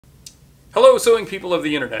Hello, sewing people of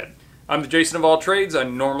the internet. I'm the Jason of all trades. I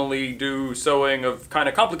normally do sewing of kind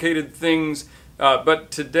of complicated things,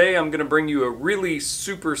 but today I'm going to bring you a really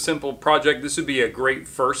super simple project. This would be a great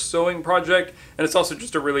first sewing project, and it's also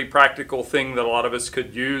just a really practical thing that a lot of us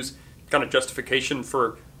could use, kind of justification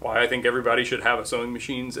for why I think everybody should have a sewing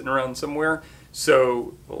machine sitting around somewhere.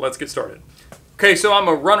 So let's get started. Okay, so I'm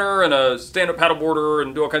a runner and a stand-up paddleboarder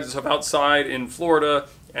and do all kinds of stuff outside in Florida,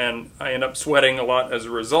 and I end up sweating a lot as a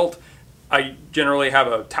result. I generally have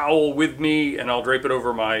a towel with me and I'll drape it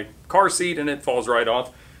over my car seat and it falls right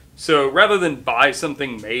off. So rather than buy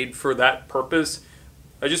something made for that purpose,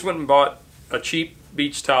 I just went and bought a cheap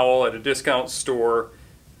beach towel at a discount store,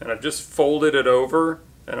 and I've just folded it over,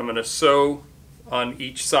 and I'm going to sew on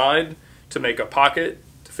each side to make a pocket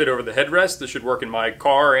to fit over the headrest. This should work in my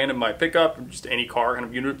car and in my pickup, just any car, kind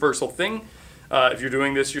of universal thing. If you're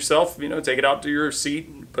doing this yourself, take it out to your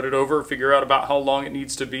seat, put it over, figure out about how long it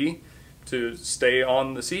needs to be to stay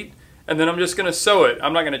on the seat, and then I'm just going to sew it.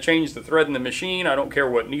 I'm not going to change the thread in the machine. I don't care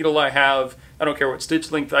what needle I have. I don't care what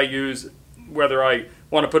stitch length I use, whether I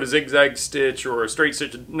want to put a zigzag stitch or a straight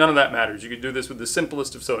stitch. None of that matters. You can do this with the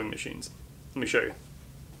simplest of sewing machines. Let me show you.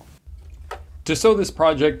 To sew this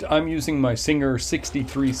project, I'm using my Singer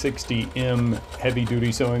 6360M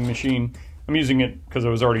heavy-duty sewing machine. I'm using it because I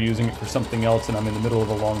was already using it for something else, and I'm in the middle of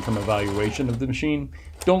a long-term evaluation of the machine.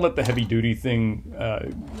 Don't let the heavy-duty thing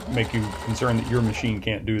make you concerned that your machine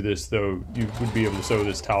can't do this, though you would be able to sew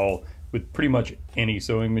this towel with pretty much any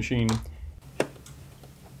sewing machine.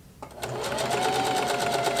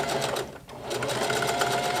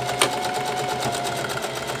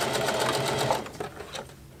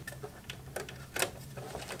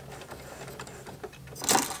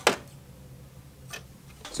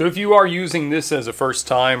 So if you are using this as a first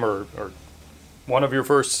time or one of your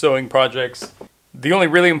first sewing projects, the only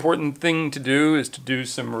really important thing to do is to do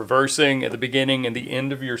some reversing at the beginning and the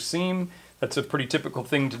end of your seam. That's a pretty typical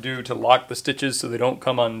thing to do to lock the stitches so they don't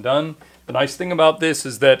come undone. The nice thing about this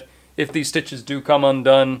is that if these stitches do come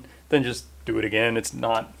undone, then just do it again. It's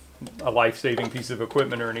not a life-saving piece of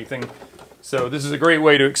equipment or anything. So this is a great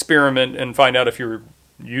way to experiment and find out if you're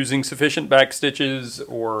using sufficient back stitches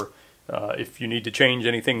or if you need to change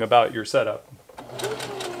anything about your setup.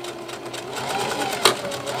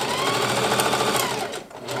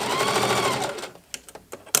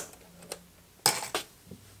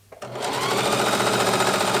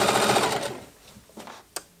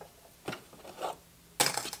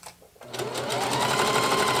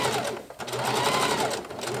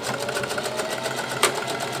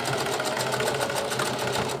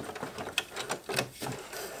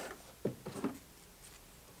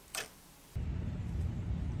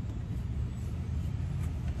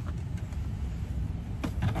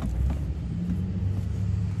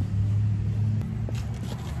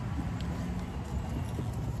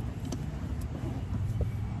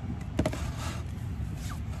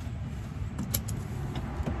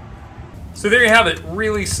 So there you have it.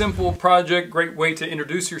 Really simple project. Great way to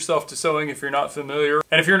introduce yourself to sewing if you're not familiar.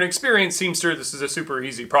 And if you're an experienced seamster, this is a super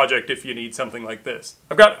easy project if you need something like this.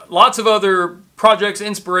 I've got lots of other projects,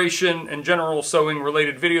 inspiration, and general sewing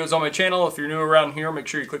related videos on my channel. If you're new around here, make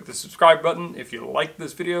sure you click the subscribe button. If you like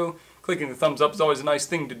this video, clicking the thumbs up is always a nice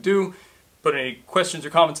thing to do. Put any questions or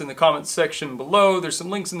comments in the comments section below. There's some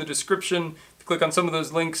links in the description. If you click on some of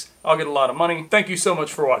those links, I'll get a lot of money. Thank you so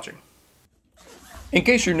much for watching. In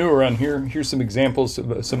case you're new around here, here's some examples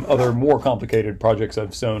of some other more complicated projects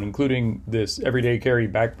I've sewn, including this everyday carry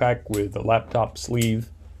backpack with a laptop sleeve.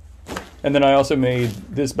 And then I also made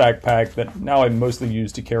this backpack that now I mostly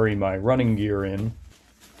use to carry my running gear in.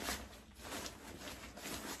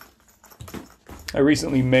 I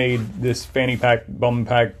recently made this fanny pack, bum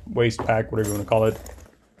pack, waist pack, whatever you want to call it.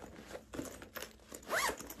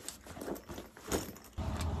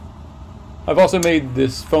 I've also made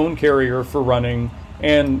this phone carrier for running,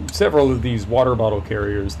 and several of these water bottle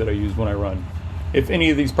carriers that I use when I run. If any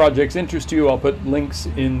of these projects interest you, I'll put links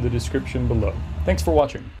in the description below. Thanks for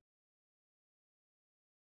watching.